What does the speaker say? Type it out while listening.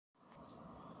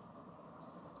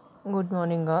Good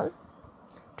morning, all.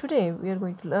 Today we are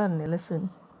going to learn a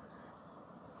lesson.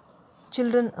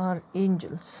 Children are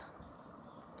angels.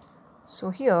 So,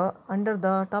 here under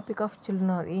the topic of children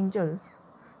are angels,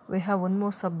 we have one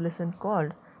more sub lesson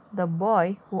called The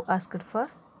Boy Who Asked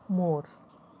for More.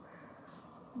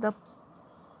 The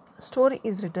story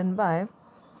is written by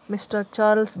Mr.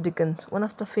 Charles Dickens, one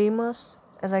of the famous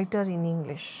writer in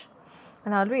English.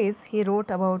 And always he wrote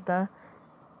about the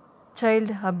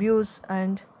child abuse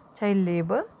and child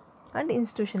labor and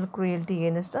institutional cruelty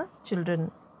against the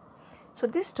children. So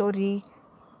this story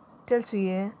tells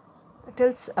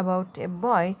about a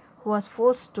boy who was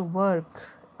forced to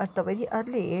work at the very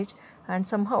early age, and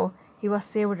somehow he was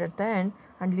saved at the end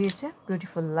and leads a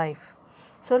beautiful life.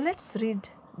 So let's read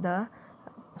the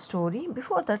story.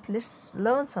 Before that, let's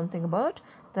learn something about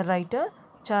the writer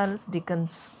Charles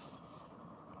Dickens.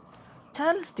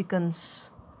 Charles Dickens,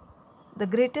 the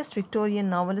greatest Victorian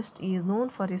novelist, is known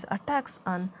for his attacks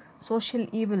on social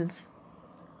evils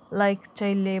like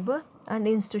child labor and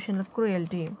institutional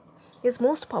cruelty. His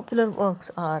most popular works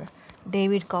are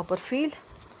David Copperfield,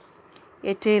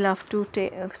 A Tale of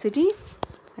Cities,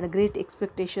 and Great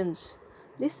Expectations.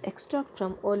 This extract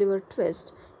from Oliver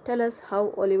Twist tells us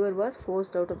how Oliver was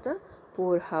forced out of the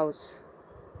poorhouse.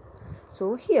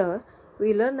 So here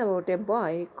we learn about a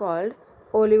boy called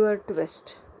Oliver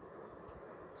Twist.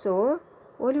 So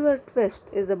Oliver Twist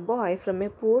is a boy from a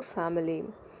poor family,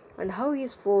 and how he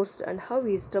is forced and how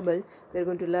he is troubled we are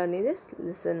going to learn in this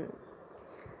lesson.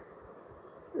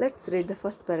 Let's read the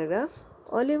first paragraph.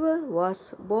 Oliver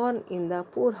was born in the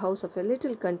poorhouse of a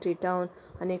little country town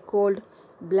on a cold,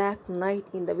 black night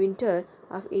in the winter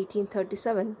of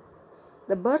 1837.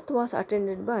 The birth was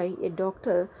attended by a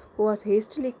doctor who was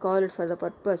hastily called for the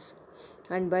purpose,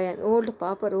 and by an old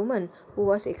pauper woman who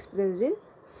was experienced in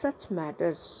such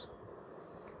matters.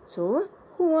 So,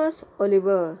 who was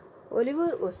Oliver?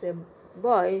 Oliver was a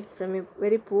boy from a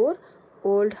very poor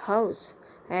old house,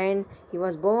 and he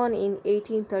was born in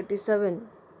 1837.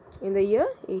 In the year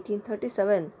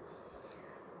 1837.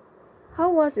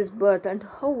 How was his birth and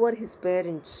how were his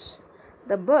parents?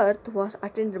 The birth was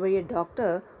attended by a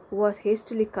doctor who was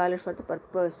hastily called for the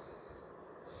purpose,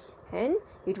 and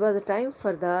it was the time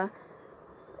for the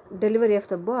delivery of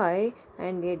the boy,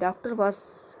 and a doctor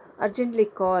was urgently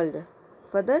called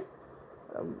for the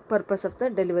purpose of the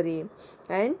delivery,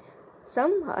 and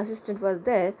some assistant was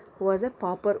there who was a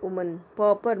pauper woman.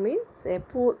 Pauper means a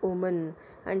poor woman,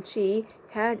 and she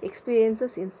had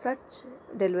experiences in such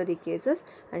delivery cases,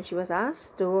 and she was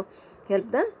asked to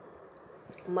help the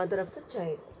mother of the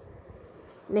child.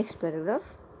 Next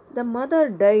paragraph. The mother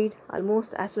died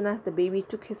almost as soon as the baby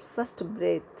took his first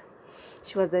breath.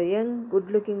 She was a young,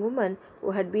 good-looking woman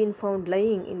who had been found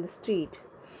lying in the street.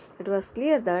 It was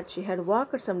clear that she had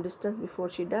walked some distance before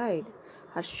she died.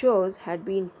 Her shoes had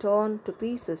been torn to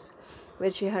pieces. Where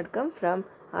she had come from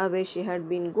or where she had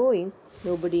been going,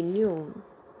 nobody knew.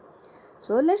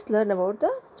 So let's learn about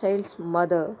the child's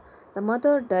mother. The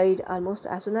mother died almost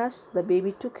as soon as the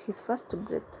baby took his first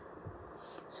breath.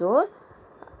 So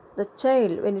the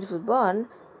child, when it was born,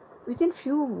 within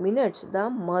few minutes the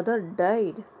mother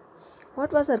died.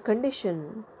 What was her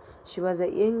condition? She was a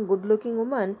young, good-looking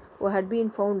woman who had been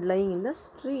found lying in the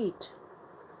street.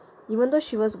 Even though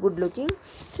she was good-looking,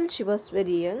 still she was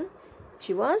very young.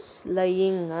 She was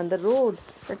lying on the road.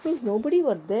 That means nobody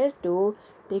was there to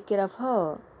take care of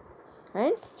her.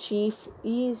 And she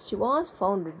was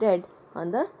found dead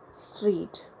on the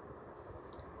street.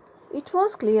 It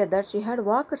was clear that she had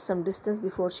walked some distance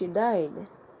before she died.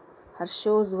 Her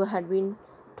shoes had been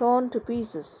torn to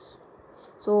pieces.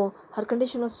 So her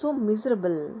condition was so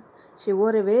miserable. She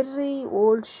wore a very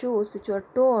old shoes which were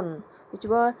torn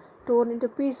into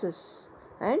pieces,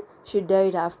 and she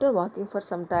died after walking for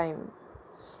some time.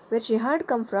 Where she had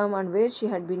come from and where she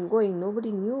had been going,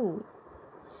 nobody knew.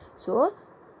 So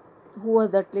who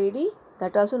was that lady?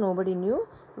 That also nobody knew.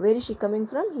 Where is she coming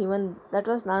from? Even that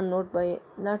was not known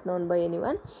by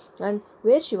anyone, and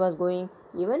where she was going,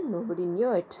 even nobody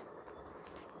knew it.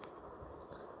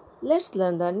 Let's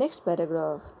learn the next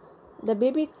paragraph. The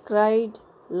baby cried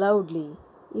loudly.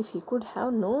 If he could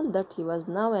have known that he was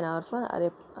now an orphan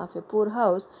of a poor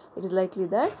house, it is likely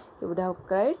that he would have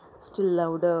cried still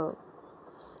louder.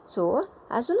 So,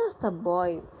 as soon as the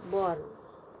boy born,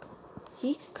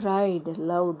 he cried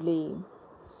loudly.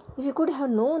 If he could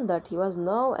have known that he was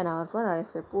now an orphan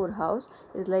of a poor house,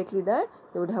 it is likely that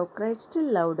he would have cried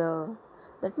still louder.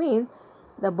 That means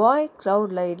the boy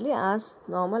cried loudly as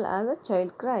normal as a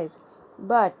child cries.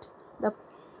 But the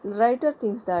writer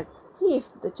thinks that if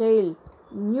the child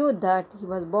knew that he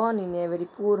was born in a very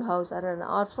poor house or an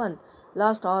orphan,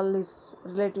 lost all his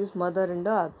relatives, mother and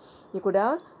all, he could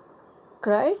have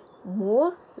cried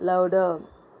more louder.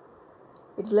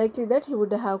 It's likely that he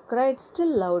would have cried still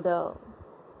louder.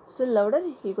 Still louder,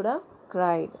 he could have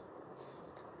cried.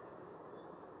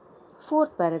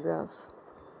 Fourth paragraph.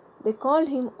 They called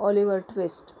him Oliver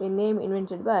Twist, a name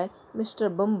invented by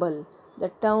Mr. Bumble, the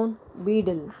town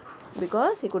beadle,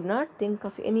 because he could not think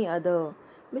of any other.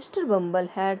 Mr. Bumble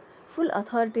had full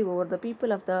authority over the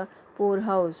people of the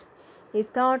poorhouse. He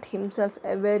thought himself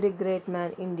a very great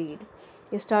man indeed.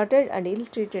 He started and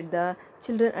ill-treated the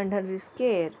children under his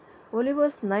care.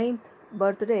 Oliver's ninth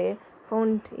birthday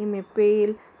found him a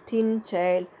pale, thin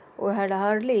child who had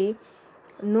hardly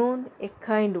known a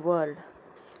kind word,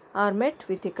 or met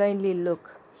with a kindly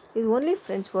look. His only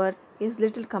friends were his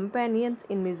little companions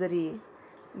in misery.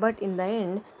 But in the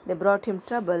end, they brought him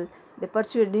trouble. They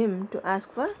persuaded him to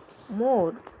ask for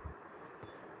more.